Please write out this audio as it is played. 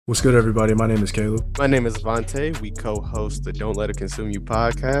What's good, everybody? My name is Caleb. My name is Vante. We co-host the Don't Let It Consume You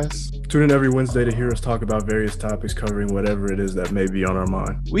podcast. Tune in every Wednesday to hear us talk about various topics covering whatever it is that may be on our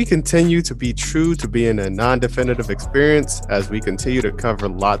mind. We continue to be true to being a non-definitive experience as we continue to cover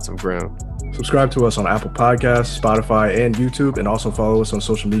lots of ground. Subscribe to us on Apple Podcasts, Spotify, and YouTube, and also follow us on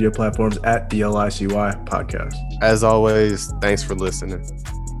social media platforms at DLICY Podcast. As always, thanks for listening.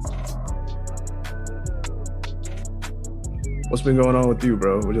 What's been going on with you,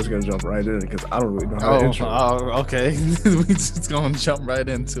 bro? We're just going to jump right in because I don't really know how to intro. Okay. We just going to jump right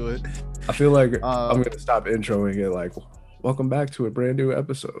into it. I feel like I'm going to stop introing it like, welcome back to a brand new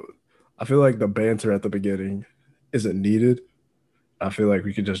episode. I feel like the banter at the beginning isn't needed. I feel like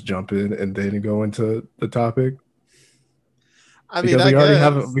we could just jump in and then go into the topic. Because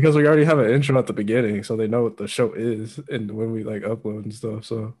we already have an intro at the beginning, so they know what the show is and when we like upload and stuff.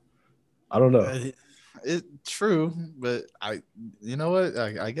 So I don't know. It's true, but you know what?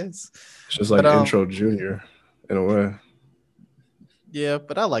 I guess it's just like intro junior in a way. Yeah,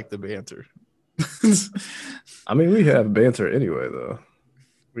 but I like the banter. I mean, we have banter anyway, though.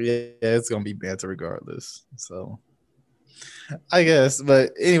 Yeah, it's gonna be banter regardless. So I guess,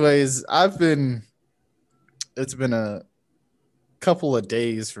 but anyways, it's been a couple of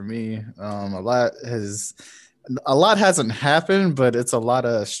days for me. A lot hasn't happened, but it's a lot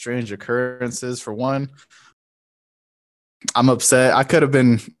of strange occurrences. For one, I'm upset. I could have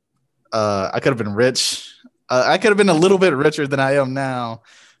been rich. I could have been a little bit richer than I am now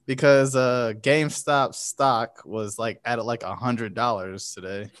because GameStop stock was like at like $100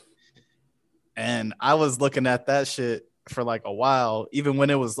 today. And I was looking at that shit for like a while, even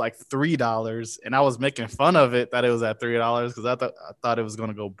when it was like $3, and I was making fun of it that it was at $3 because I thought it was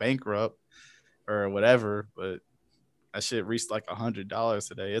gonna go bankrupt or whatever, but that shit reached like $100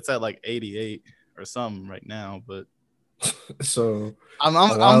 today. It's at like 88 or something right now, but so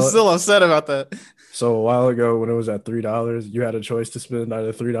I'm still upset about that. So a while ago when it was at $3, you had a choice to spend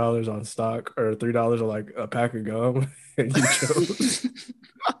either $3 on stock or $3 on like a pack of gum, and you chose.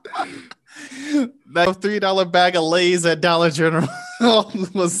 That $3 bag of Lay's at Dollar General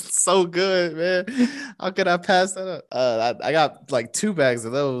was so good, man. How could I pass that up? I got like 2 bags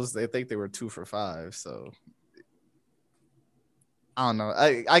of those. They think they were 2 for $5. So I don't know.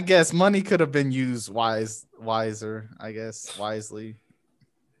 I guess money could have been used wisely.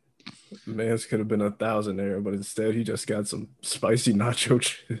 Man's could have been a thousandaire, but instead he just got some spicy nacho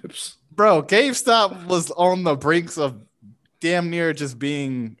chips. Bro, GameStop was on the brinks of damn near just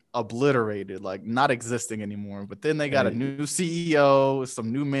being obliterated, like not existing anymore. But then they got a new CEO,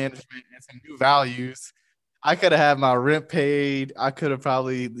 some new management, and some new values. I could have had my rent paid. I could have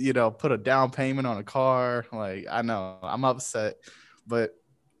probably, put a down payment on a car. Like, I know I'm upset, but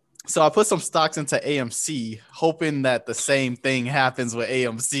so I put some stocks into AMC, hoping that the same thing happens with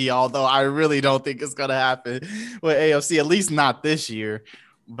AMC. Although I really don't think it's gonna happen with AMC, at least not this year.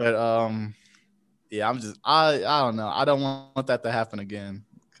 But yeah, I don't know. I don't want that to happen again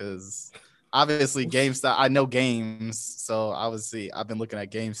because obviously GameStop. I know games, so obviously I've been looking at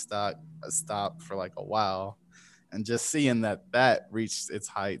GameStop stop for like a while, and just seeing that reached its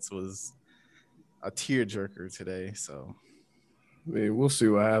heights was a tearjerker today. So I mean, we'll see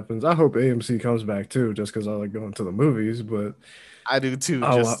what happens. I hope AMC comes back too, just because I like going to the movies. But I do too,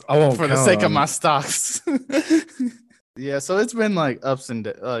 I won't for the sake of my stocks. Yeah, so it's been like ups and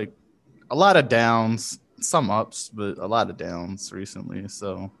like a lot of downs, some ups, but a lot of downs recently.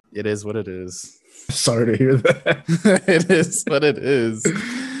 So it is what it is. Sorry to hear that. It is what it is.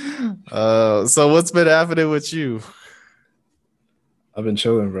 So what's been happening with you? I've been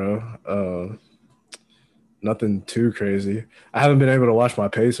chilling, bro. Nothing too crazy. I haven't been able to watch my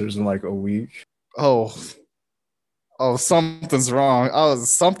Pacers in like a week. Oh, something's wrong.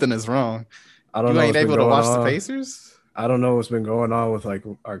 Something is wrong. I don't know. You ain't able to watch the Pacers? I don't know what's been going on with like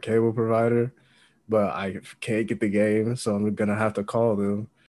our cable provider, but I can't get the game, so I'm gonna have to call them.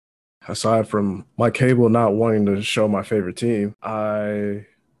 Aside from my cable not wanting to show my favorite team, I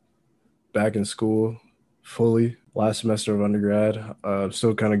back in school fully last semester of undergrad.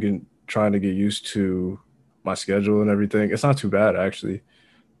 Still kind of trying to get used to my schedule and everything. It's not too bad actually.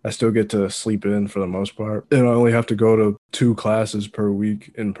 I still get to sleep in for the most part, and I only have to go to 2 classes per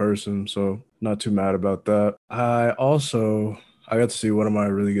week in person, so not too mad about that. I got to see one of my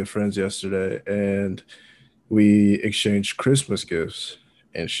really good friends yesterday, and we exchanged Christmas gifts,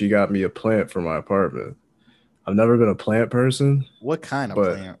 and she got me a plant for my apartment. I've never been a plant person. What kind of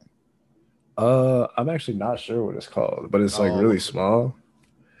plant? I'm actually not sure what it's called, but it's like really small,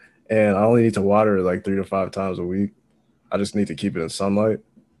 and I only need to water it like 3 to 5 times a week. I just need to keep it in sunlight.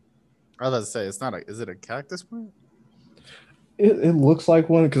 I was about to say, is it a cactus plant? It looks like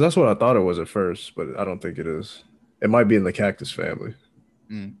one because that's what I thought it was at first, but I don't think it is. It might be in the cactus family.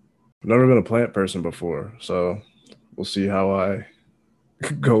 Mm. I've never been a plant person before, so we'll see how I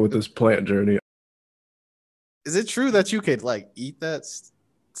go with this plant journey. Is it true that you could like eat that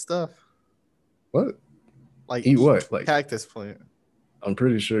stuff? What? Like Eat what? Like cactus plant? I'm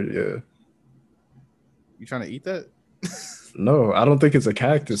pretty sure, yeah. You trying to eat that? No, I don't think it's a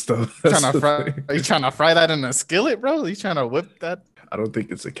cactus though. That's Trying to the fry? thing. Are you trying to fry that in a skillet, bro? Are you trying to whip that? I don't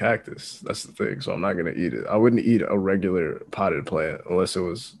think it's a cactus. That's the thing. So I'm not gonna eat it. I wouldn't eat a regular potted plant unless it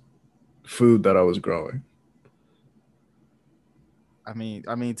was food that I was growing. I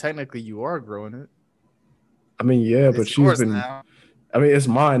mean, technically, you are growing it. I mean, yeah, but It's she's yours been. now. I mean, it's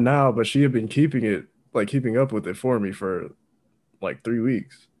mine now, but she had been keeping it, like keeping up with it for me for like 3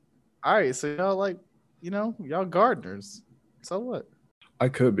 weeks. All right, so y'all like, y'all gardeners. So what? I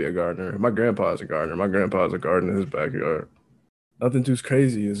could be a gardener. My grandpa is a gardener. My grandpa has a garden in his backyard. Nothing too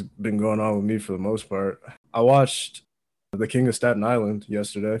crazy has been going on with me for the most part. I watched The King of Staten Island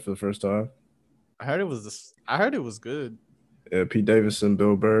yesterday for the first time. I heard it was this. I heard it was good. Pete Davidson,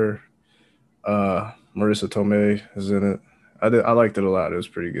 Bill Burr, Marissa Tomei is in it. I liked it a lot. It was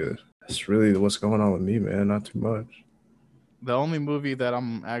pretty good. That's really what's going on with me, man. Not too much. The only movie that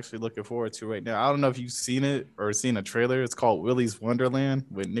I'm actually looking forward to right now, I don't know if you've seen it or seen a trailer. It's called Willy's Wonderland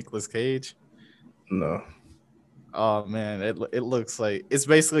with Nicolas Cage. No. Oh man, it looks like it's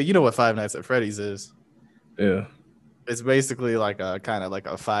basically, you know what Five Nights at Freddy's is. Yeah. It's basically like a kind of like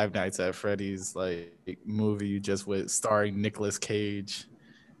a Five Nights at Freddy's like movie just with starring Nicolas Cage.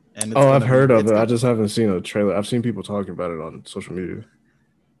 And Oh, I've heard of it. I just haven't seen a trailer. I've seen people talking about it on social media.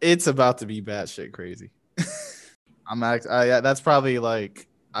 it's about to be batshit crazy. That's probably like,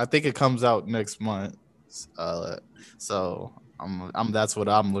 I think it comes out next month. So I'm that's what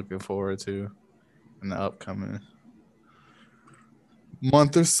I'm looking forward to in the upcoming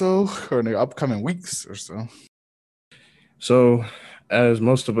month or so, or in the upcoming weeks or so. So, as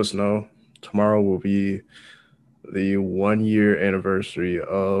most of us know, tomorrow will be the 1 year anniversary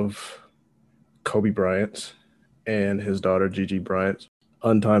of Kobe Bryant and his daughter Gigi Bryant's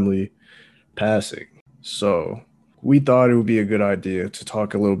untimely passing. So, we thought it would be a good idea to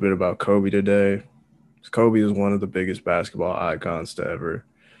talk a little bit about Kobe today. Kobe is one of the biggest basketball icons to ever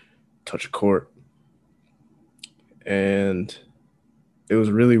touch a court. And it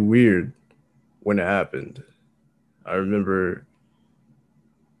was really weird when it happened. I remember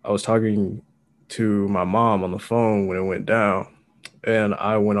I was talking to my mom on the phone when it went down, and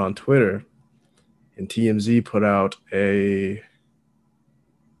I went on Twitter, and TMZ put out a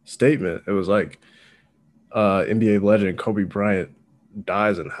statement. It was like, NBA legend Kobe Bryant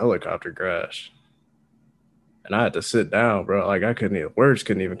dies in helicopter crash. And I had to sit down, bro. Like words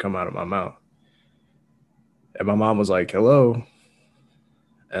couldn't even come out of my mouth. And my mom was like, hello.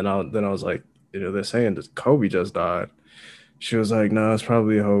 And then I was like, they're saying that Kobe just died. She was like, no, it's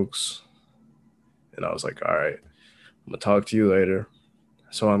probably a hoax. And I was like, all right, I'm going to talk to you later.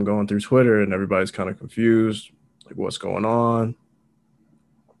 So I'm going through Twitter and everybody's kind of confused, like what's going on.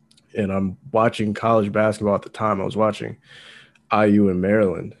 And I'm watching college basketball at the time. I was watching IU in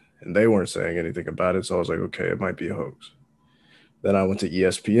Maryland, and they weren't saying anything about it. So I was like, okay, it might be a hoax. Then I went to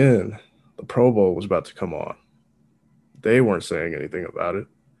ESPN. The Pro Bowl was about to come on. They weren't saying anything about it.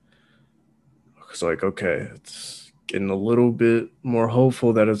 It's like, okay, it's getting a little bit more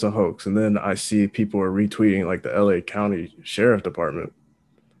hopeful that it's a hoax. And then I see people are retweeting like the LA County Sheriff Department.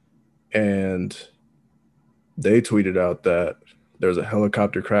 And they tweeted out that there's a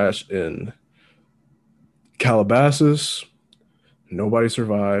helicopter crash in Calabasas. Nobody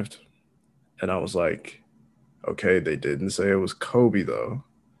survived. And I was like, okay, they didn't say it was Kobe, though.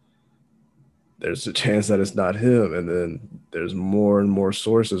 There's a chance that it's not him. And then there's more and more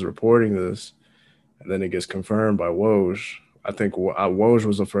sources reporting this. And then it gets confirmed by Woj. I think Woj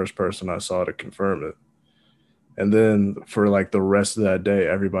was the first person I saw to confirm it. And then for like the rest of that day,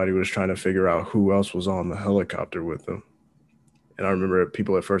 everybody was trying to figure out who else was on the helicopter with him. And I remember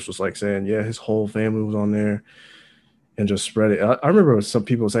people at first was like saying, yeah, his whole family was on there, and just spread it. I remember some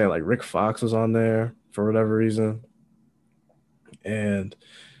people saying like Rick Fox was on there for whatever reason. And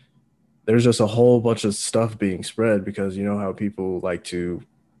there's just a whole bunch of stuff being spread because you know how people like to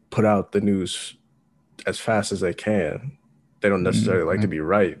put out the news as fast as they can. They don't necessarily like to be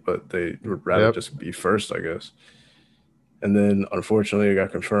right, but they would rather just be first, I guess. And then unfortunately it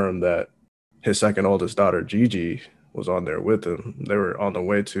got confirmed that his second oldest daughter, Gigi, was on there with him. They were on the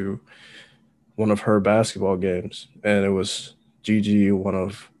way to one of her basketball games, and it was Gigi, one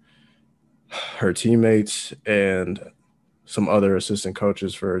of her teammates, and some other assistant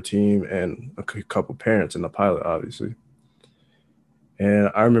coaches for her team, and a couple parents and the pilot, obviously.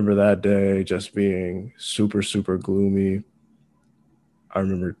 And I remember that day just being super, super gloomy. I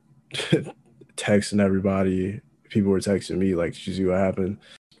remember texting everybody. People were texting me like, "Did you see what happened?"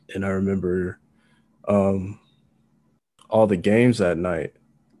 And I remember um, all the games that night.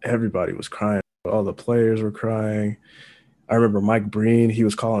 Everybody was crying. All the players were crying. I remember Mike Breen. He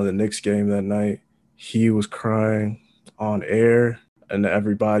was calling the Knicks game that night. He was crying on air, and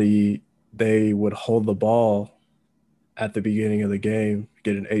everybody, they would hold the ball at the beginning of the game,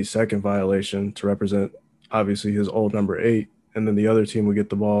 get an 8-second violation to represent obviously his old number 8, and then the other team would get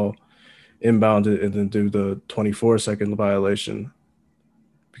the ball, inbound it, and then do the 24-second violation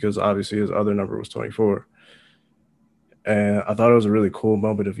because obviously his other number was 24. And I thought it was a really cool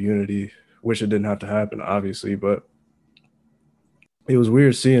moment of unity. Wish it didn't have to happen, obviously, but it was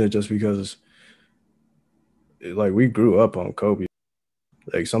weird seeing it just because like we grew up on Kobe.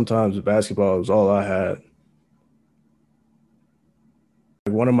 Like sometimes basketball was all I had.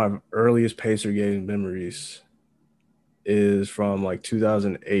 Like one of my earliest Pacer game memories is from like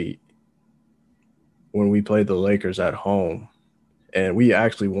 2008 when we played the Lakers at home, and we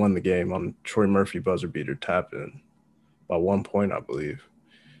actually won the game on Troy Murphy buzzer beater tap in by 1 point, I believe.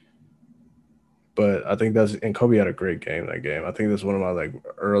 But I think and Kobe had a great game that game. I think that's one of my like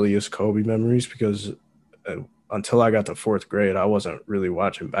earliest Kobe memories because until I got to fourth grade, I wasn't really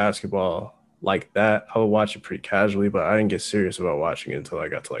watching basketball like that. I would watch it pretty casually, but I didn't get serious about watching it until I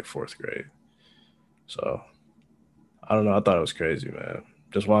got to like fourth grade. So I don't know. I thought it was crazy, man.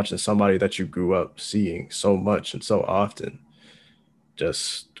 Just watching somebody that you grew up seeing so much and so often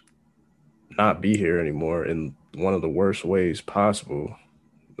just not be here anymore in one of the worst ways possible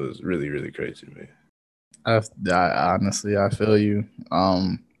was really, really crazy to me. I honestly, I feel you.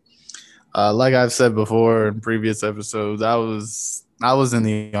 Like I've said before in previous episodes, I was in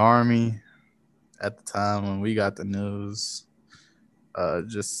the army at the time when we got the news.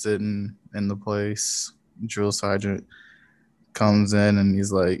 Just sitting in the place, drill sergeant comes in and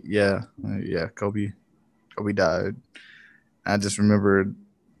he's like, "Yeah, Kobe died." I just remembered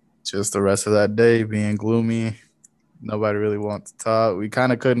just the rest of that day being gloomy. Nobody really wanted to talk. We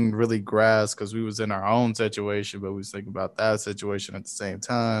kind of couldn't really grasp because we was in our own situation, but we was thinking about that situation at the same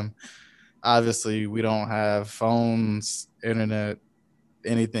time. Obviously, we don't have phones, internet,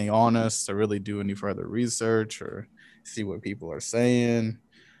 anything on us to really do any further research or see what people are saying.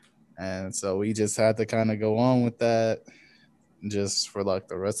 And so we just had to kind of go on with that just for like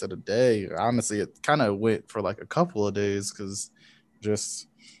the rest of the day. Honestly, it kind of went for like a couple of days because just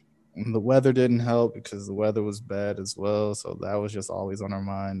the weather didn't help because the weather was bad as well. So that was just always on our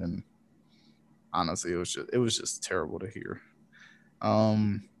mind. And honestly, it was just terrible to hear.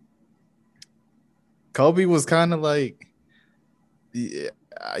 Um, Kobe was kind of like,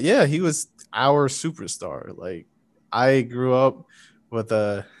 yeah, he was our superstar. Like I grew up with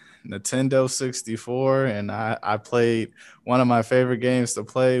a Nintendo 64 and I played one of my favorite games to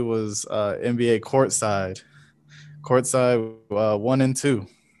play was NBA Courtside 1 and 2,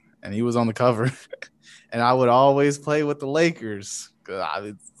 and he was on the cover. And I would always play with the Lakers.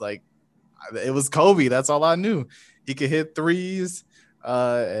 It's like it was Kobe. That's all I knew. He could hit threes,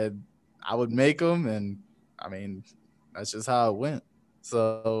 and I would make them. And I mean, that's just how it went.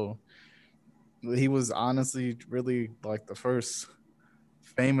 So he was honestly really like the first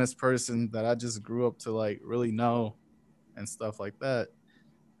famous person that I just grew up to like really know and stuff like that.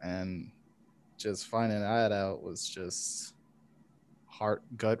 And just finding that out was just heart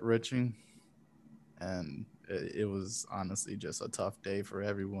gut wrenching. And it was honestly just a tough day for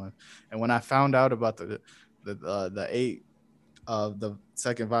everyone. And when I found out about the 8 of the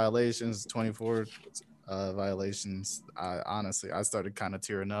second violations, 24 violations, I started kind of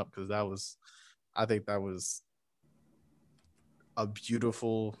tearing up because I think that was a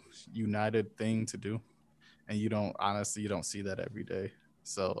beautiful united thing to do, and you don't see that every day.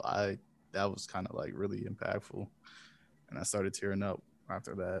 So that was kind of like really impactful, and I started tearing up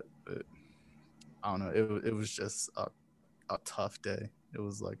after that. But I don't know, it was just a tough day. It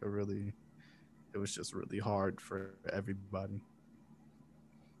was just really hard for everybody.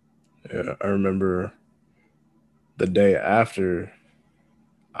 Yeah, I remember the day after,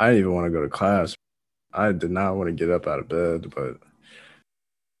 I didn't even want to go to class. I did not want to get up out of bed, but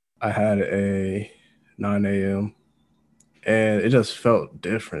I had a 9 a.m. and it just felt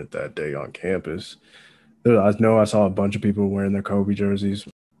different that day on campus. I know I saw a bunch of people wearing their Kobe jerseys.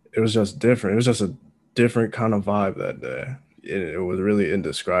 It was just different. It was just a different kind of vibe that day. It was really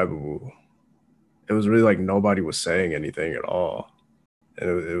indescribable. It was really like nobody was saying anything at all. And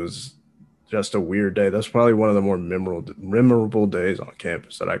it was just a weird day. That's probably one of the more memorable days on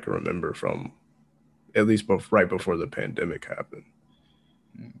campus that I can remember from at least right before the pandemic happened.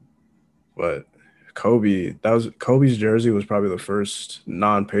 But Kobe's jersey was probably the first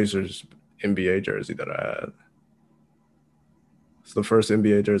non-Pacers NBA jersey that I had. So the first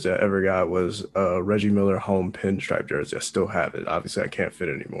NBA jersey I ever got was a Reggie Miller home pinstripe jersey. I still have it. Obviously, I can't fit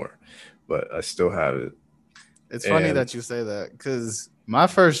anymore, but I still have it. It's funny that you say that because my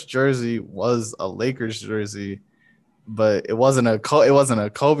first jersey was a Lakers jersey, but it wasn't a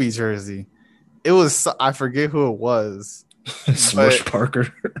Kobe jersey. It was, I forget who it was. Smush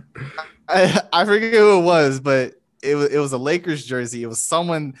Parker. I forget who it was, but it was a Lakers jersey. It was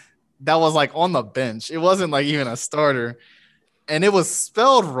someone that was like on the bench. It wasn't like even a starter, and it was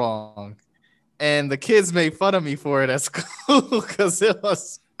spelled wrong. And the kids made fun of me for it at school because it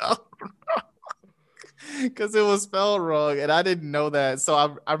was spelled wrong, and I didn't know that.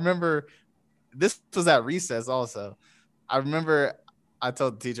 So I remember this was at recess also. I remember I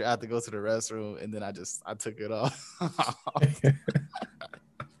told the teacher I had to go to the restroom, and then I took it off.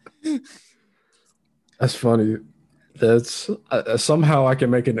 That's funny. That's somehow I can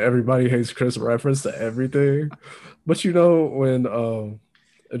make an everybody hates Chris reference to everything. But when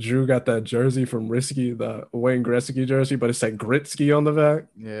Drew got that jersey from Risky, the Wayne Gretzky jersey, but it said Gritsky on the back.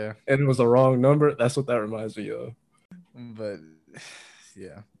 Yeah. And it was the wrong number. That's what that reminds me of. But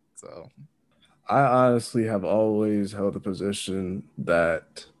yeah, so I honestly have always held the position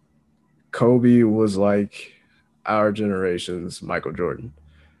that Kobe was like our generation's Michael Jordan.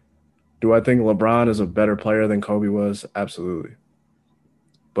 Do I think LeBron is a better player than Kobe was? Absolutely.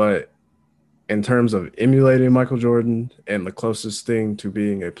 But in terms of emulating Michael Jordan and the closest thing to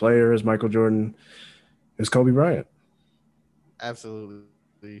being a player as Michael Jordan is Kobe Bryant.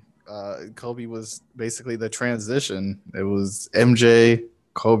 Absolutely. Kobe was basically the transition. It was MJ,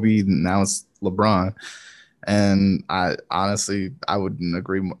 Kobe, now it's LeBron. And I honestly, I wouldn't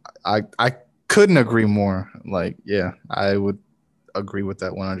agree. I couldn't agree more. Like, yeah, I would agree with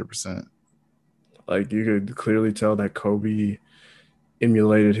that 100%. Like, you could clearly tell that Kobe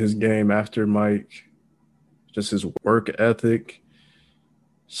emulated his game after Mike, just his work ethic.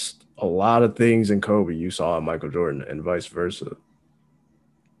 A lot of things in Kobe you saw in Michael Jordan and vice versa.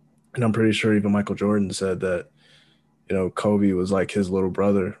 And I'm pretty sure even Michael Jordan said that, Kobe was like his little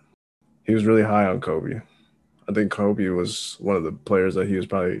brother. He was really high on Kobe. I think Kobe was one of the players that he was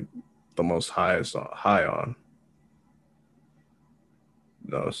probably the most high on.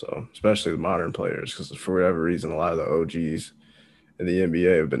 So especially the modern players, because for whatever reason, a lot of the OGs in the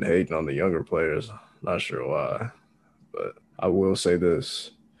NBA have been hating on the younger players. Not sure why, but I will say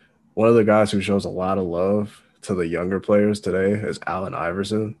this. One of the guys who shows a lot of love to the younger players today is Allen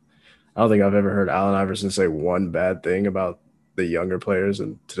Iverson. I don't think I've ever heard Allen Iverson say one bad thing about the younger players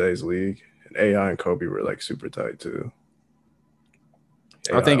in today's league. And AI and Kobe were like super tight too.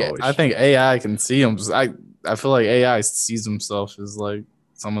 I think AI can see him. I feel like AI sees himself as like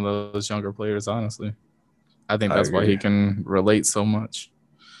some of those younger players. Honestly, I think that's why he can relate so much.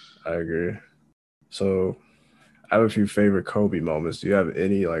 I agree. So, I have a few favorite Kobe moments. Do you have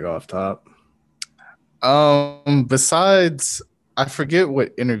any like off top? Besides, I forget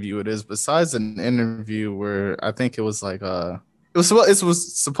what interview it is. Besides an interview where I think it was like it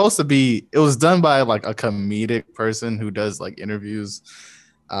was supposed to be. It was done by like a comedic person who does like interviews.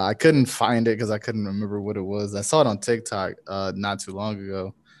 I couldn't find it because I couldn't remember what it was. I saw it on TikTok not too long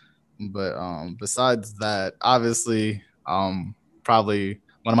ago. But besides that, obviously, probably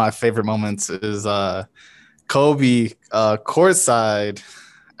one of my favorite moments is Kobe courtside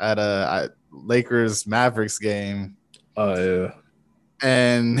at a Lakers Mavericks game. Oh yeah.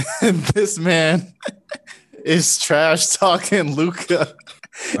 And this man is trash talking Luka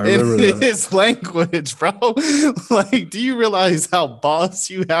in his language, bro. Like, do you realize how boss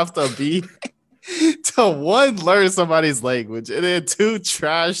you have to be to one, learn somebody's language, and then two,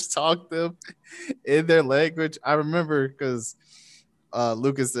 trash talk them in their language? I remember because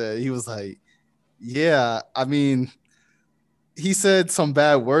Lucas said, he was like, yeah, I mean, he said some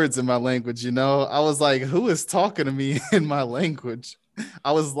bad words in my language, I was like, who is talking to me in my language?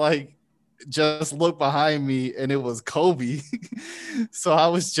 I was like, just look behind me, and it was Kobe. So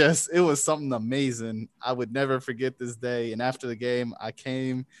it was something amazing. I would never forget this day. And after the game, I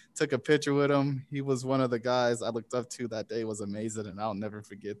took a picture with him. He was one of the guys I looked up to that day. It was amazing, and I'll never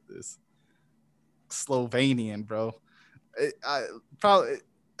forget this. Slovenian, bro.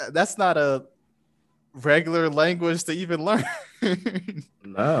 That's not a regular language to even learn.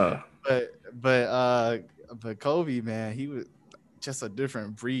 Nah. But Kobe, man, he was just a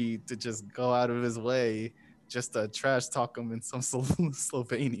different breed to just go out of his way just to trash talk him in some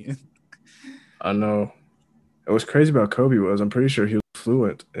Slovenian. I know. And what's crazy about Kobe was I'm pretty sure he was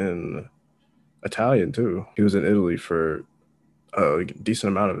fluent in Italian too. He was in Italy for a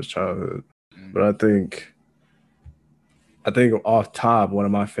decent amount of his childhood. But I think off top, one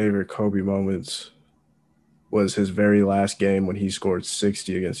of my favorite Kobe moments was his very last game when he scored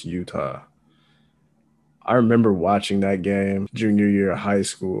 60 against Utah. I remember watching that game junior year of high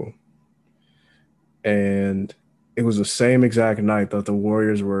school, and it was the same exact night that the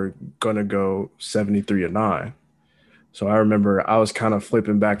Warriors were gonna go 73-9. So I remember I was kind of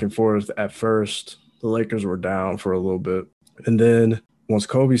flipping back and forth at first. The Lakers were down for a little bit. And then once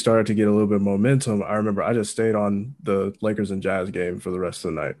Kobe started to get a little bit of momentum, I remember I just stayed on the Lakers and Jazz game for the rest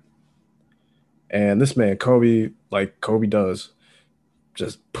of the night. And this man, Kobe, like Kobe does,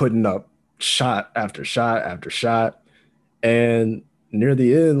 just putting up shot after shot after shot. And near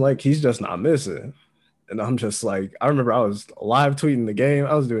the end, like he's just not missing. And I'm just like, I remember I was live tweeting the game.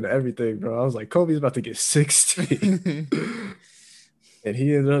 I was doing everything, bro. I was like, Kobe's about to get 60. And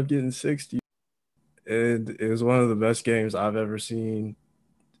he ended up getting 60. And it was one of the best games I've ever seen.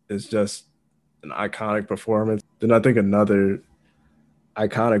 It's just an iconic performance. Then I think another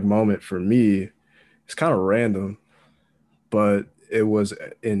iconic moment for me, it's kind of random, but it was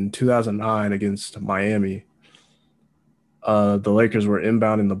in 2009 against Miami. The Lakers were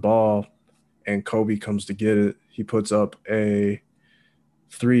inbounding the ball, and Kobe comes to get it. He puts up a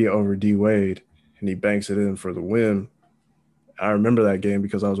three over D Wade, and he banks it in for the win. I remember that game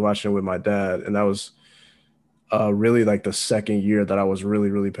because I was watching it with my dad, and that was really like the second year that I was really,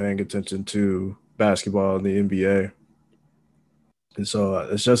 really paying attention to basketball in the NBA. And so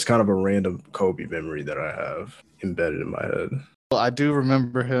it's just kind of a random Kobe memory that I have embedded in my head. Well, I do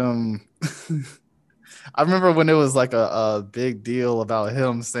remember him. I remember when it was like a big deal about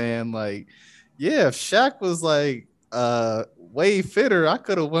him saying like, yeah, if Shaq was like way fitter, I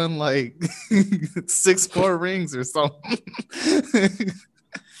could have won like 6 more rings or something.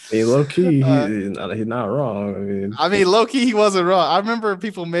 Low key, he's not wrong. I mean, low key, he wasn't wrong. I remember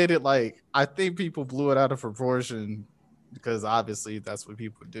people made it like, I think people blew it out of proportion because obviously that's what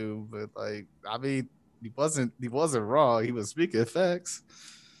people do. But like, I mean, he wasn't wrong. He was speaking facts.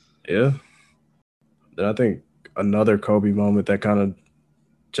 Yeah. And I think another Kobe moment that kind of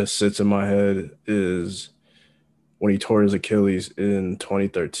just sits in my head is when he tore his Achilles in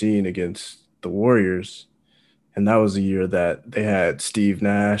 2013 against the Warriors. And that was the year that they had Steve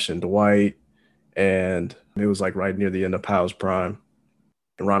Nash and Dwight, and it was like right near the end of Powell's prime.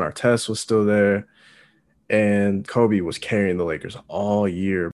 And Ron Artest was still there, and Kobe was carrying the Lakers all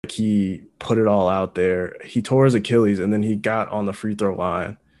year. Like he put it all out there. He tore his Achilles, and then he got on the free throw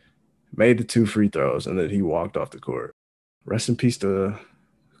line, made the 2 free throws, and then he walked off the court. Rest in peace to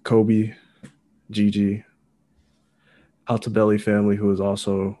Kobe, Gigi, Altobelli family, who was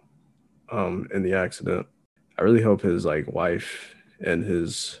also in the accident. I really hope his like wife and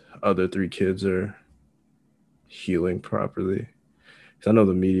his other 3 kids are healing properly. Because I know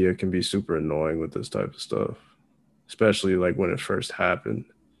the media can be super annoying with this type of stuff, especially like when it first happened.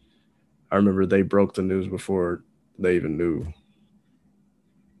 I remember they broke the news before they even knew,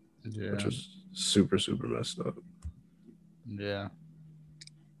 which was super, super messed up. Yeah.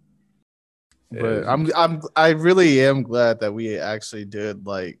 But I really am glad that we actually did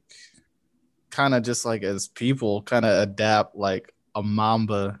like kind of just like as people kind of adapt like a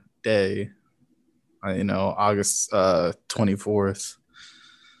Mamba Day, August 24th.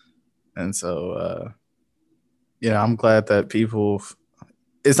 And so I'm glad that people,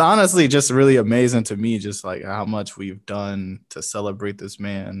 it's honestly just really amazing to me just like how much we've done to celebrate this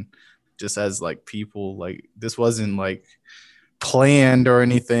man just as like people. Like this wasn't like planned or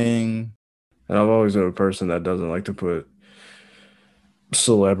anything. And I've always been a person that doesn't like to put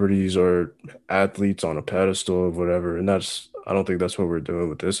celebrities or athletes on a pedestal of whatever. And I don't think that's what we're doing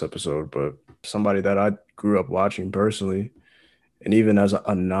with this episode, but somebody that I grew up watching personally, and even as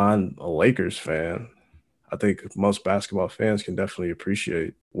a non-Lakers fan, I think most basketball fans can definitely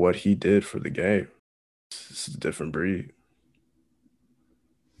appreciate what he did for the game. It's a different breed.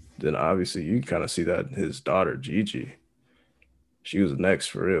 Then obviously you kind of see that in his daughter, Gigi. She was next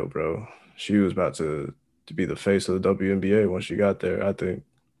for real, bro. She was about to be the face of the WNBA when she got there, I think.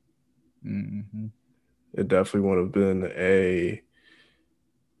 Mm-hmm. It definitely would have been a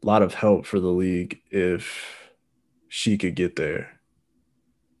lot of help for the league if she could get there.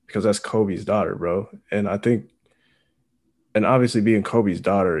 Because that's Kobe's daughter, bro. And I think, and obviously being Kobe's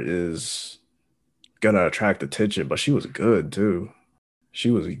daughter is gonna attract attention, but she was good too.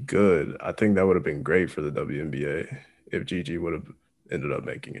 She was good. I think that would have been great for the WNBA if Gigi would have ended up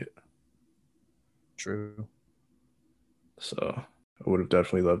making it. True. So I would have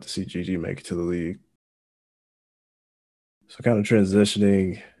definitely loved to see Gigi make it to the league. So kind of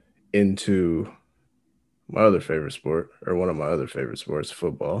transitioning into my other favorite sport, or one of my other favorite sports,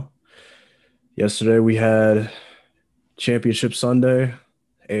 football. Yesterday we had Championship Sunday.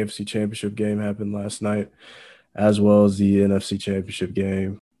 AFC Championship game happened last night, as well as the NFC Championship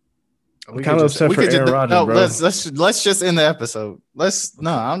game. I'm kind of upset for Aaron Rodgers, no, bro. let's just end the episode. I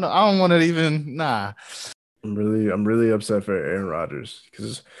don't want to even I'm really upset for Aaron Rodgers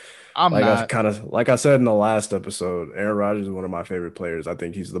because I'm not. like I said in the last episode, Aaron Rodgers is one of my favorite players. I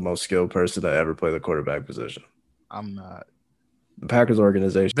think he's the most skilled person to ever play the quarterback position. I'm not. The Packers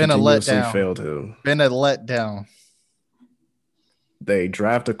organization Been a continuously letdown. failed him. Been a letdown. They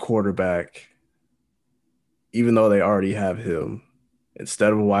draft a quarterback, even though they already have him,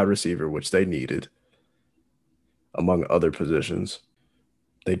 instead of a wide receiver, which they needed, among other positions.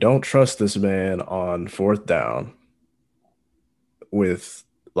 They don't trust this man on fourth down with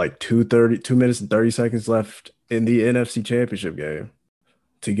like 2 minutes and 30 seconds left in the NFC Championship game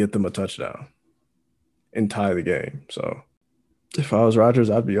to get them a touchdown and tie the game. So if I was Rodgers,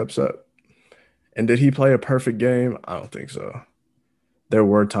 I'd be upset. And did he play a perfect game? I don't think so. There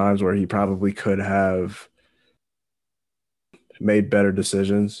were times where he probably could have made better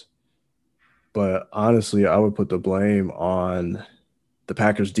decisions. But honestly, I would put the blame on the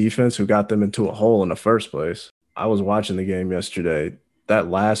Packers defense, who got them into a hole in the first place. I was watching the game yesterday. That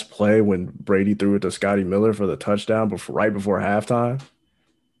last play when Brady threw it to Scotty Miller for the touchdown right before halftime.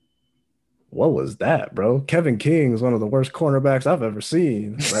 What was that, bro? Kevin King is one of the worst cornerbacks I've ever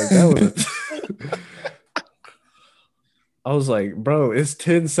seen. Like that was I was like, bro, it's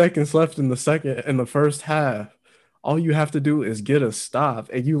 10 seconds left in the first half. All you have to do is get a stop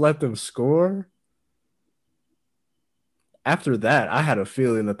and you let them score. After that, I had a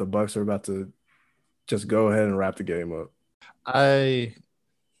feeling that the Bucs are about to just go ahead and wrap the game up. I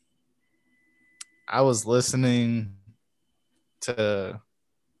was listening to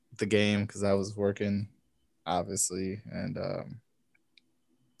the game because I was working, obviously, and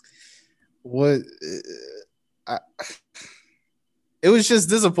it was just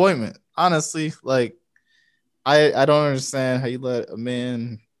disappointment, honestly. Like I don't understand how you let a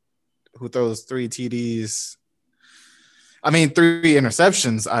man who throws 3 TDs, I mean 3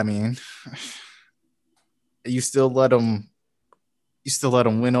 interceptions, you still let him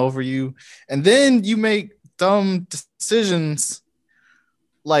win over you, and then you make dumb decisions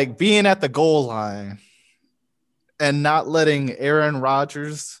like being at the goal line and not letting Aaron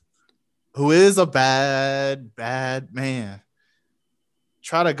Rodgers, who is a bad man,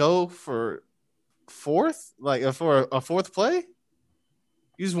 try to go for fourth, like for a fourth play.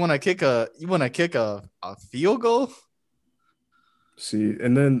 You just want to kick a field goal. See,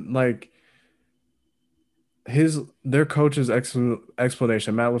 and then like their coach's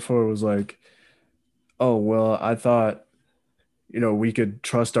explanation, Matt LaFleur was like, "Oh well, I thought, we could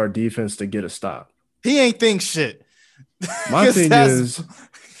trust our defense to get a stop." He ain't think shit. My thing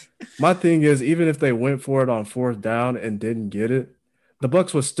is, even if they went for it on fourth down and didn't get it, the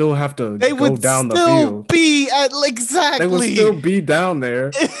Bucs would still have to go down the field. Exactly. They would still be down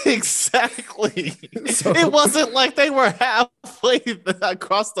there. Exactly. So, it wasn't like they were halfway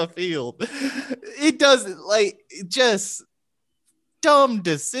across the field. It doesn't just dumb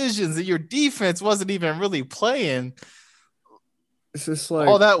decisions, and your defense wasn't even really playing. It's just like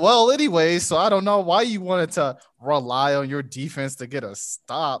all that well anyway, so I don't know why you wanted to rely on your defense to get a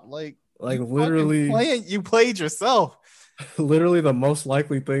stop. Like literally you played yourself. Literally the most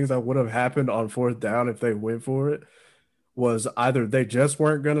likely things that would have happened on fourth down if they went for it was either they just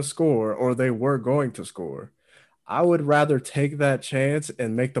weren't going to score or they were going to score. I would rather take that chance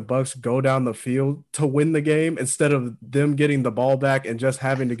and make the Bucs go down the field to win the game instead of them getting the ball back and just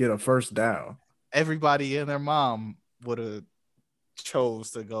having to get a first down. Everybody and their mom would have chose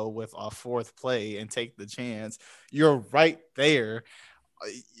to go with a fourth play and take the chance. You're right there.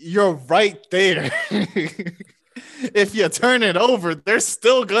 If you turn it over, they're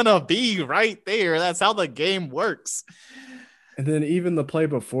still gonna be right there. That's how the game works. And then even the play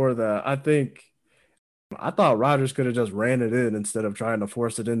before that, I thought Rodgers could have just ran it in instead of trying to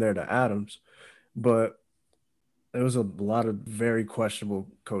force it in there to Adams. But there was a lot of very questionable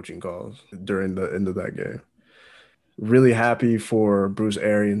coaching calls during the end of that game. Really happy for Bruce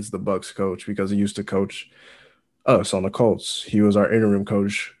Arians, the Bucs coach, because he used to coach us on the Colts. He was our interim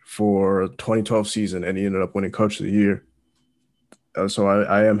coach for 2012 season, and he ended up winning Coach of the Year. So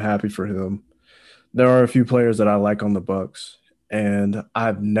I am happy for him. There are a few players that I like on the Bucs, and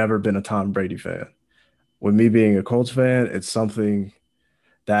I've never been a Tom Brady fan. With me being a Colts fan, it's something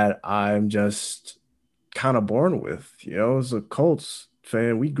that I'm just kind of born with. As a Colts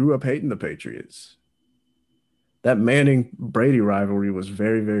fan, we grew up hating the Patriots. That Manning-Brady rivalry was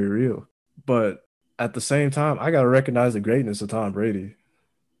very, very real. But at the same time, I gotta recognize the greatness of Tom Brady.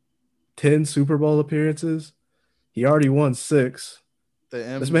 10 Super Bowl appearances. He already won 6. The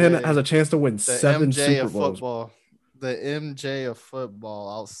This man has MJ, a chance to win the 7 MJ Super of Bowls. football. The MJ of football.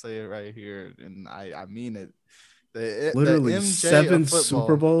 I'll say it right here, and I mean it. The Literally MJ of 7 Super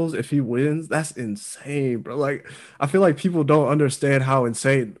football. Bowls. If he wins, that's insane, bro. Like, I feel like people don't understand how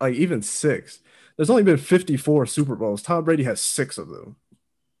insane, like, even 6. There's only been 54 Super Bowls. Tom Brady has 6 of them,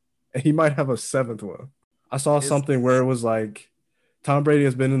 and he might have a 7th one. I saw Is something where it was like Tom Brady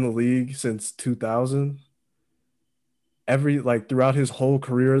has been in the league since 2000. Throughout his whole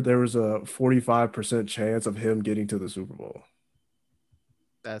career, there was a 45% chance of him getting to the Super Bowl.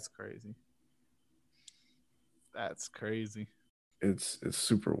 That's crazy. That's crazy. It's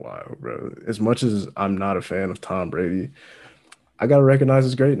super wild, bro. As much as I'm not a fan of Tom Brady, I gotta recognize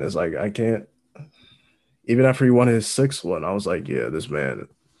his greatness. Like I can't. Even after he won his 6th one, I was like, yeah, this man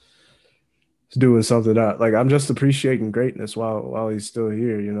is doing something. Like I'm just appreciating greatness while he's still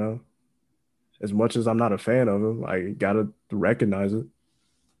here. You know, as much as I'm not a fan of him, I gotta recognize it.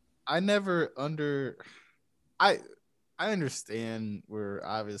 I never under I I understand where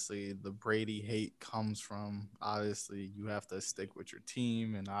obviously the Brady hate comes from. Obviously, you have to stick with your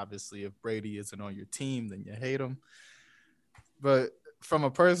team, and obviously, if Brady isn't on your team, then you hate him. But from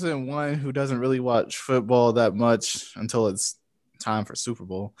a person one who doesn't really watch football that much until it's time for Super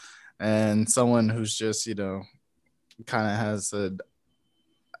Bowl, and someone who's just kind of has a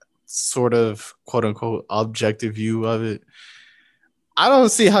sort of quote unquote objective view of it, I don't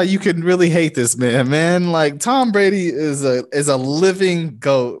see how you can really hate this man, man. Like Tom Brady is a living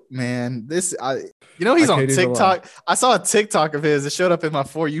goat, man. I He's on can't even lie. TikTok. I saw a TikTok of his. It showed up in my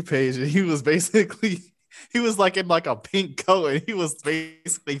For You page, and he was basically he was like in like a pink coat, and he was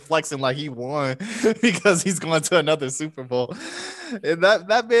basically flexing like he won because he's going to another Super Bowl. And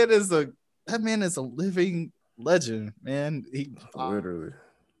that man is a living legend, man. Literally.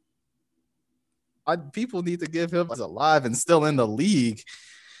 People need to give him as alive and still in the league,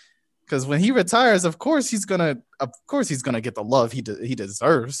 because when he retires, of course he's gonna get the love he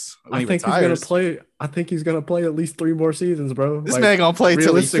deserves when he retires. I think he's gonna play at least 3 more seasons, bro. This Like man gonna play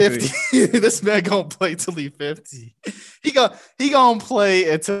till he's realistically, 50. This man gonna play till he's 50. He gonna play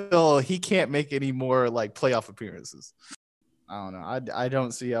until he can't make any more like playoff appearances. I don't know. I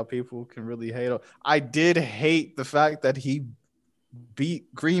don't see how people can really hate him. I did hate the fact that he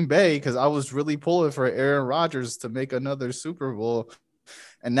beat Green Bay, because I was really pulling for Aaron Rodgers to make another Super Bowl.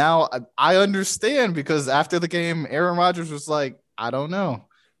 And now I understand, because after the game, Aaron Rodgers was like, I don't know.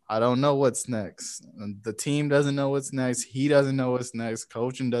 I don't know what's next. And the team doesn't know what's next. He doesn't know what's next.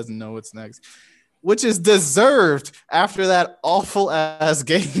 Coaching doesn't know what's next, which is deserved after that awful ass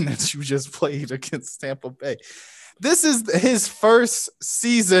game that you just played against Tampa Bay. This is his first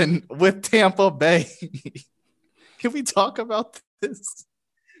season with Tampa Bay. Can we talk about this?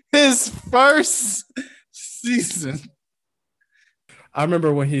 His first season. I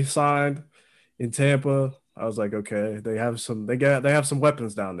remember when he signed in Tampa, I was like, okay, they have some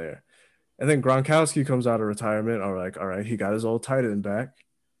weapons down there. And then Gronkowski comes out of retirement. I'm like, all right, he got his old tight end back.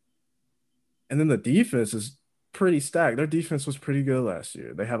 And then the defense is pretty stacked. Their defense was pretty good last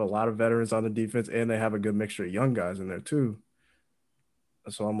year. They have a lot of veterans on the defense, and they have a good mixture of young guys in there too.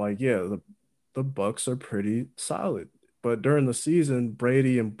 So I'm like, yeah, the Bucks are pretty solid. But during the season,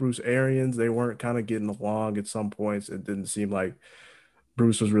 Brady and Bruce Arians, they weren't kind of getting along at some points. It didn't seem like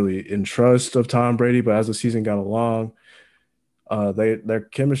Bruce was really in trust of Tom Brady. But as the season got along, their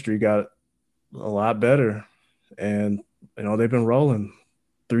chemistry got a lot better, and they've been rolling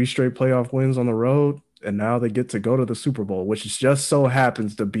 3 straight playoff wins on the road, and now they get to go to the Super Bowl, which just so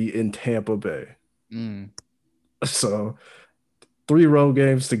happens to be in Tampa Bay. So 3 road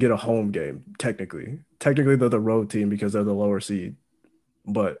games to get a home game. Technically they're the road team because they're the lower seed,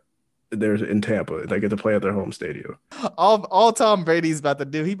 but they're in Tampa. They get to play at their home stadium. All Tom Brady's about to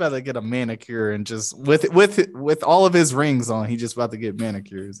do, he about to get a manicure, and just with all of his rings on, he just about to get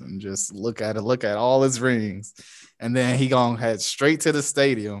manicures and just look at all his rings, and then he gonna head straight to the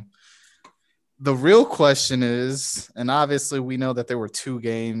stadium. The real question is, and obviously we know that there were 2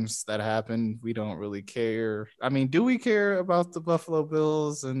 games that happened. We don't really care. I mean, do we care about the Buffalo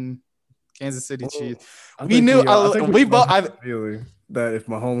Bills and Kansas City Chiefs? I think we both have a feeling that if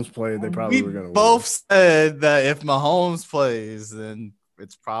Mahomes played, they probably were going to win. Both said that if Mahomes plays, then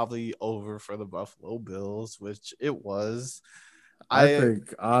it's probably over for the Buffalo Bills, which it was. I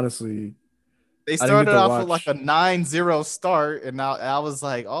think, honestly, they started off with like a 9-0 start, and now I was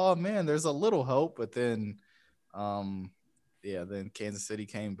like, oh man, there's a little hope. But then, then Kansas City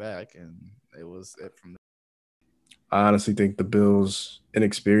came back, and it was it from there. I honestly think the Bills'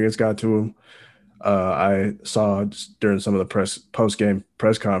 inexperience got to them. I saw during some of the post game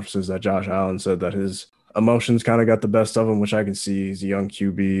press conferences that Josh Allen said that his emotions kind of got the best of him, which I can see. He's a young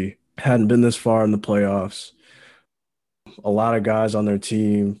QB, hadn't been this far in the playoffs. A lot of guys on their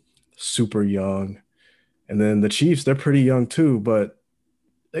team, super young. And then the Chiefs, they're pretty young too, but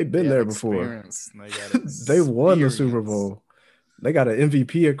they've They been have there before. experience. They got They won the Super experience. Bowl. They got an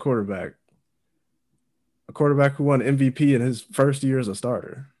MVP at quarterback, a quarterback who won MVP in his first year as a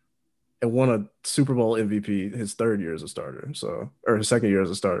starter and won a Super Bowl MVP his third year as a starter. So, or his second year as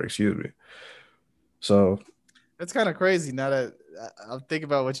a starter, excuse me. So, It's kind of crazy now that I'm thinking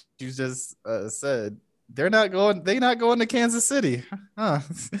about what you just said. They're not going. They're not going to Kansas City, huh?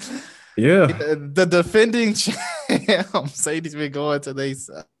 yeah. The defending champs. Sadie's been going to they.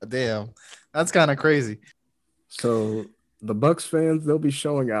 Damn, that's kind of crazy. So the Bucks fans, they'll be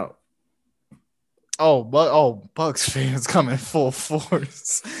showing out. Bucks fans coming full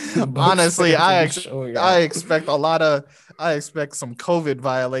force. Bucks Honestly, fans will be showing I out. expect I expect some COVID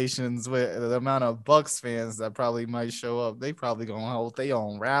violations with the amount of Bucks fans that probably might show up. They probably gonna hold their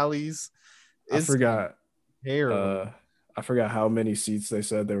own rallies. I It's gonna forgot. be terrible. I forgot how many seats they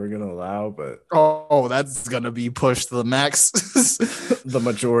said they were going to allow, but That's gonna be pushed to the max. the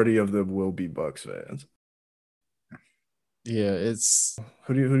majority of them will be Bucks fans. Yeah, it's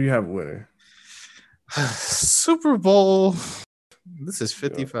Who do you have winning? Super Bowl. This is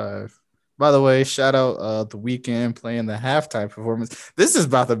 55. By the way, shout out the Weekend playing the halftime performance. This is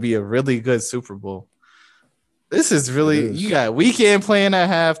about to be a really good Super Bowl. This is really you got Weekend playing at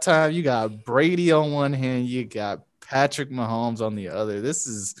halftime. You got Brady on one hand, you got Patrick Mahomes on the other. This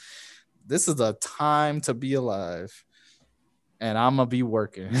is a time to be alive. And I'm gonna be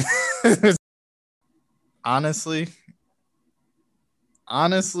working. honestly,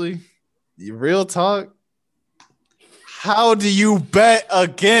 real talk. How do you bet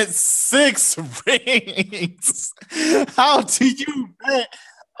against 6 rings? How do you bet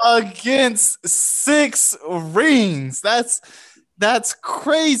against 6 rings? That's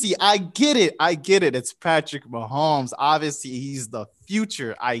crazy. I get it. It's Patrick Mahomes. Obviously, he's the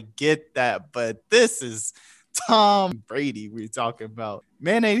future. I get that. But this is Tom Brady we're talking about.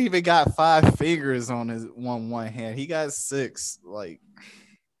 Man ain't even got 5 fingers on his one hand. He got 6. Like,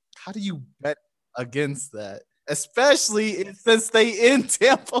 how do you bet against that? Especially since they in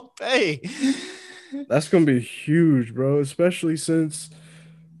Tampa Bay. That's going to be huge, bro, especially since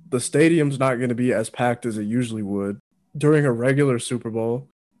the stadium's not going to be as packed as it usually would during a regular Super Bowl,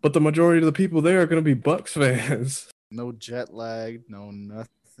 but the majority of the people there are going to be Bucks fans. No jet lag, no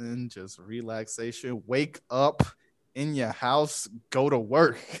nothing, just relaxation. Wake up in your house, go to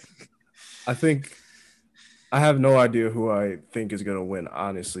work. I have no idea who I think is going to win,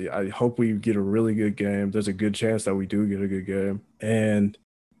 honestly. I hope we get a really good game. There's a good chance that we do get a good game. And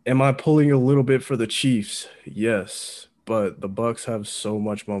am I pulling a little bit for the Chiefs? Yes, but the Bucks have so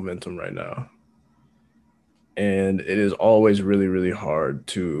much momentum right now. And it is always really, really hard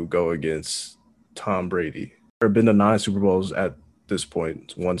to go against Tom Brady. There have been to 9 Super Bowls at this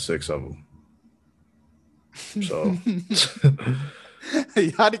point, won 6 of them. So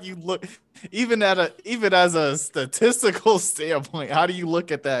how do you look even as a statistical standpoint, how do you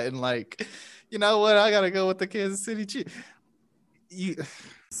look at that and like, you know what, I gotta go with the Kansas City Chiefs? You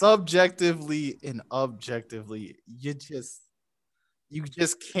subjectively and objectively, you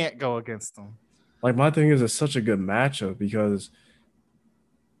just can't go against them. Like, my thing is, it's such a good matchup because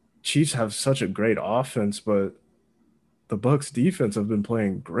Chiefs have such a great offense, but the Bucks defense have been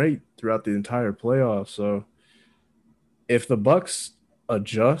playing great throughout the entire playoffs. So if the Bucks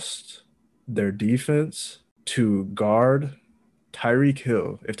adjust their defense to guard Tyreek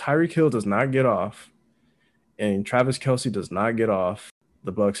Hill, if Tyreek Hill does not get off and Travis Kelce does not get off,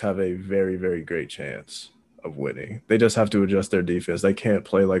 the Bucks have a very, very great chance of winning. They just have to adjust their defense. They can't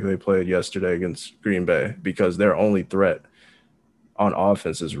play like they played yesterday against Green Bay because their only threat on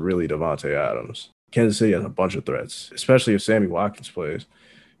offense is really Devontae Adams. Kansas City has a bunch of threats, especially if Sammy Watkins plays.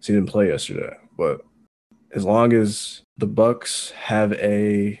 So he didn't play yesterday. But as long as the Bucks have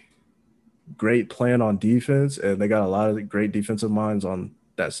a great plan on defense, and they got a lot of great defensive minds on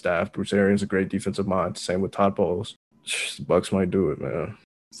that staff. Bruce Arians a great defensive mind. Same with Todd Bowles. The Bucks might do it, man.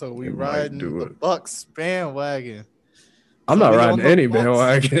 So we riding the Bucks bandwagon. I'm not riding any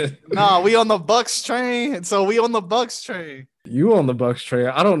bandwagon. Nah, we on the Bucks train. So we on the Bucks train. You on the Bucks train.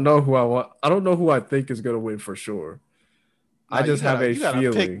 I don't know who I want. I don't know who I think is gonna win for sure. Nah, I just have a feeling.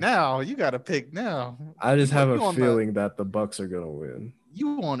 You gotta pick now. I just have a feeling that the Bucks are gonna win.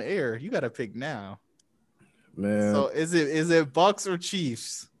 You on air. You gotta pick now. Man. So is it Bucks or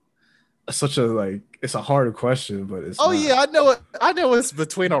Chiefs? such a it's a hard question, but it's Oh not. yeah, I know it. I know it's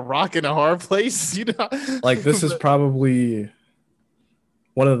between a rock and a hard place. Like this is probably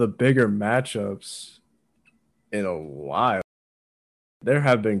one of the bigger matchups in a while. There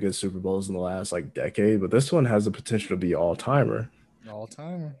have been good Super Bowls in the last decade, but this one has the potential to be all timer. All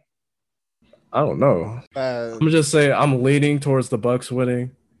timer. I don't know. I'm just saying I'm leaning towards the Bucks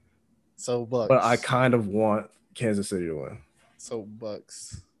winning. So Bucks. But I kind of want Kansas City to win. So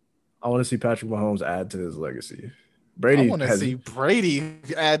Bucks. I want to see Patrick Mahomes add to his legacy. Brady I want to see Brady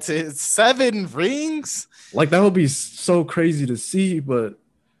add to his 7 rings. That would be so crazy to see, but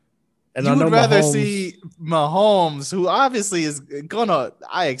you would rather see Mahomes, who obviously is gonna.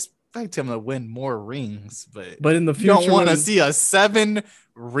 I expect him to win more rings, but in the future, you don't want to see a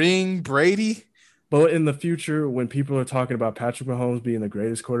 7-ring Brady. But in the future, when people are talking about Patrick Mahomes being the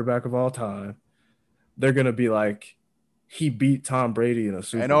greatest quarterback of all time, they're gonna be like, he beat Tom Brady in a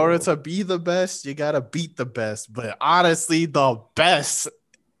Super Bowl. In order to be the best, you gotta beat the best. But honestly, the best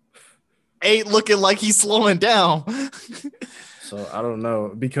ain't looking like he's slowing down. So I don't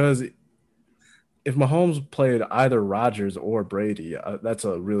know, because if Mahomes played either Rodgers or Brady,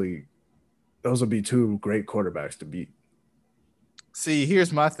 those would be 2 great quarterbacks to beat. See,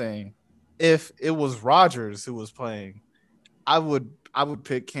 here's my thing. If it was Rodgers who was playing, I would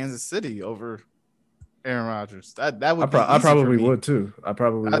pick Kansas City over Aaron Rodgers. That would I probably would too.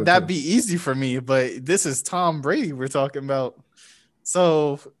 That'd be easy for me, but this is Tom Brady we're talking about.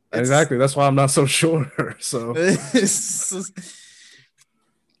 So exactly, that's why I'm not so sure. So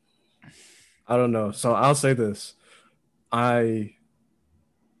I don't know. So I'll say this. I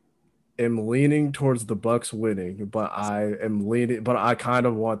am leaning towards the Bucks winning, but I kind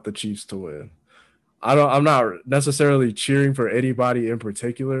of want the Chiefs to win. I'm not necessarily cheering for anybody in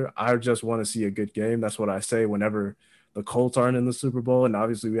particular. I just want to see a good game. That's what I say whenever the Colts aren't in the Super Bowl, and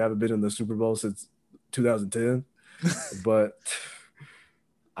obviously we haven't been in the Super Bowl since 2010. But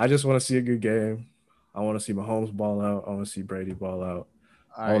I just want to see a good game. I want to see Mahomes ball out. I want to see Brady ball out.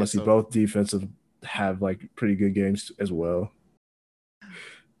 I want to see both defensive have pretty good games as well.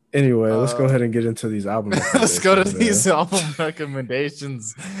 Anyway, let's go ahead and get into these album recommendations. Let's go to these album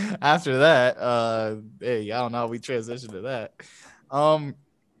recommendations. After that, hey, I don't know how we transition to that.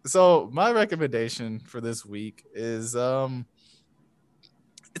 So my recommendation for this week is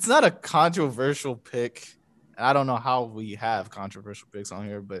it's not a controversial pick. I don't know how we have controversial picks on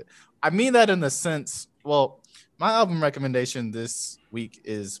here, but I mean that in the sense, well, my album recommendation this week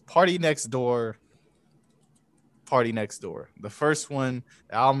is Party Next Door. Party Next Door. The first one,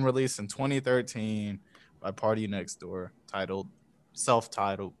 the album released in 2013 by Party Next Door,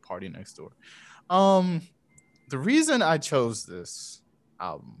 self-titled Party Next Door. The reason I chose this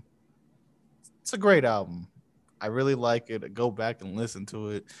album, it's a great album. I really like it. Go back and listen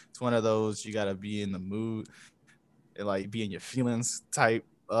to it. It's one of those you gotta be in the mood, and be in your feelings type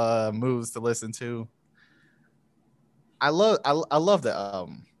moves to listen to. I love the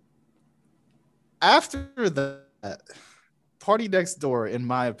album. After that, Party Next Door, in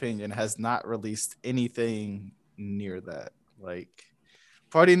my opinion, has not released anything near that.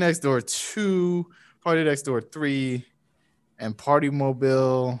 Party Next Door 2, Party Next Door 3, and Party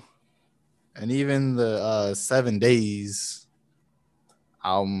Mobile, and even the 7 Days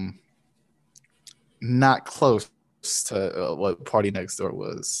not close to what Party Next Door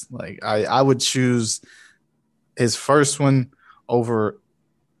was. I would choose his first one over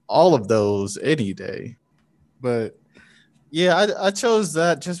all of those any day. But yeah, I chose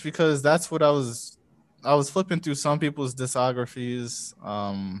that just because that's what I was flipping through some people's discographies.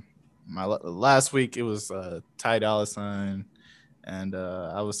 My last week it was Ty Dolla $ign, and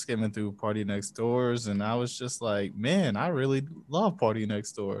I was skimming through Party Next Doors, and I was just like, man, I really love Party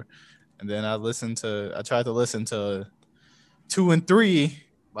Next Door. And then I tried to listen to 2 and 3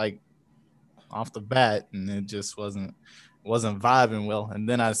 off the bat, and it just wasn't vibing well. And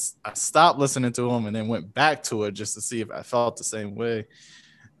then I stopped listening to them and then went back to it just to see if I felt the same way.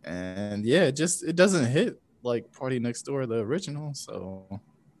 And yeah, it doesn't hit like Party Next Door, the original. So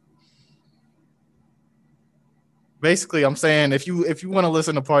basically, I'm saying if you want to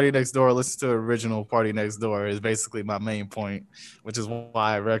listen to Party Next Door, listen to original Party Next Door is basically my main point, which is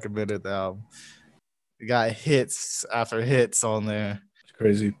why I recommended the album. It got hits after hits on there. It's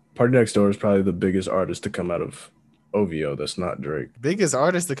crazy. Party Next Door is probably the biggest artist to come out of OVO that's not Drake. Biggest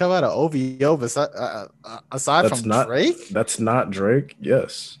artist to come out of OVO aside from Drake? That's not Drake.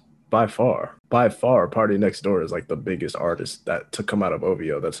 Yes, by far. Party Next Door is the biggest artist to come out of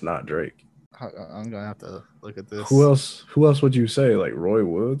OVO that's not Drake. I'm gonna have to look at this. Who else would you say? Roy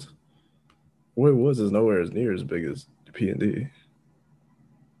Woods? Roy Woods is nowhere as near as big as P&D.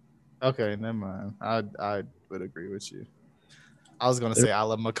 Okay, never mind. I would agree with you. I was gonna say I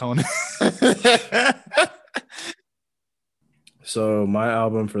love McConan. So my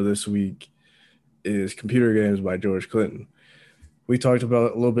album for this week is Computer Games by George Clinton. We talked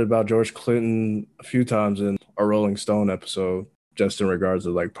about a little bit about George Clinton a few times in our Rolling Stone episode, just in regards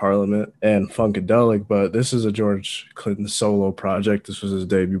to like Parliament and Funkadelic, but this is a George Clinton solo project. This was his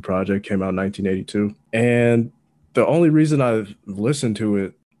debut project, came out in 1982. And the only reason I listened to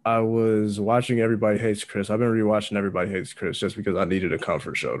it, I was watching Everybody Hates Chris. I've been rewatching Everybody Hates Chris just because I needed a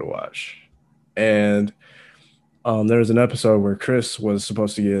comfort show to watch. And there was an episode where Chris was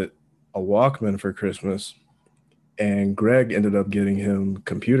supposed to get a Walkman for Christmas, and Greg ended up getting him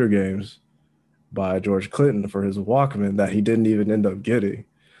Computer Games by George Clinton for his Walkman that he didn't even end up getting.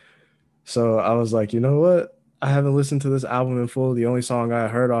 So I was like, you know what? I haven't listened to this album in full. The only song I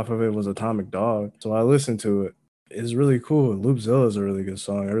heard off of it was Atomic Dog. So I listened to it. It's really cool. Loopzilla is a really good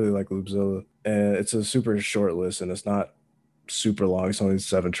song. I really like Loopzilla. And it's a super short listen. It's not super long. It's only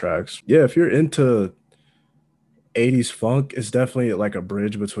 7 tracks. Yeah, if you're into 80s funk, it's definitely like a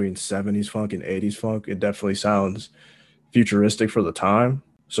bridge between 70s funk and 80s funk. It definitely sounds futuristic for the time.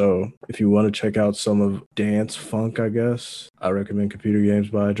 So if you want to check out some of dance funk, I guess, I recommend Computer Games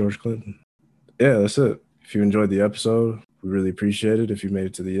by George Clinton. Yeah, that's it. If you enjoyed the episode, we really appreciate it. If you made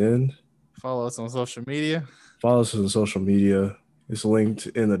it to the end, Follow us on social media. Follow us on social media. It's linked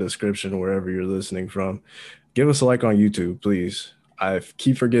in the description wherever you're listening from. Give us a like on YouTube, please. I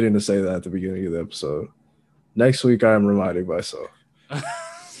keep forgetting to say that at the beginning of the episode. Next week, I am reminding myself.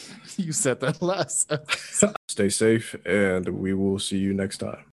 You said that last. Stay safe, and we will see you next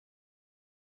time.